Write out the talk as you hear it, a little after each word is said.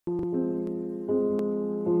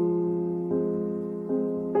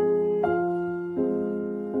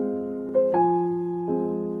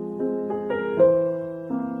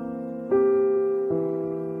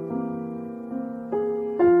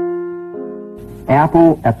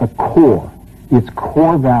Apple, at the core, its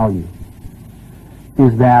core value,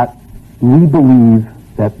 is that we believe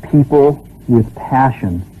that people with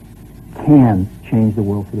passion can change the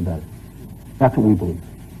world for the better. That's what we believe.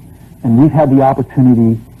 And we've had the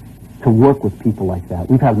opportunity to work with people like that.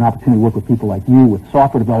 We've had an opportunity to work with people like you, with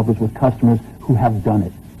software developers, with customers who have done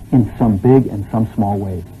it in some big and some small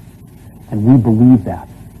ways. And we believe that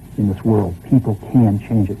in this world. People can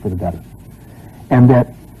change it for the better. And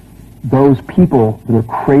that those people that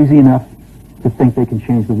are crazy enough to think they can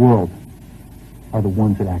change the world are the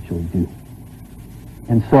ones that actually do.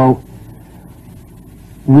 And so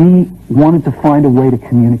we wanted to find a way to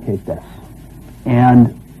communicate this.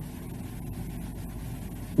 And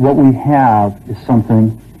what we have is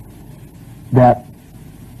something that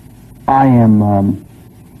I'm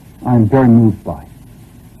very moved by.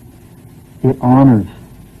 It honors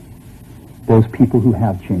those people who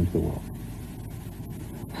have changed the world.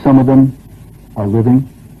 Some of them are living,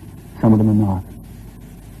 some of them are not.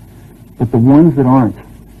 But the ones that aren't,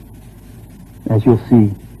 as you'll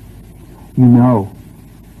see, you know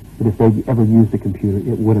that if they ever used a computer,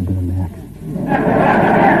 it would have been a Mac.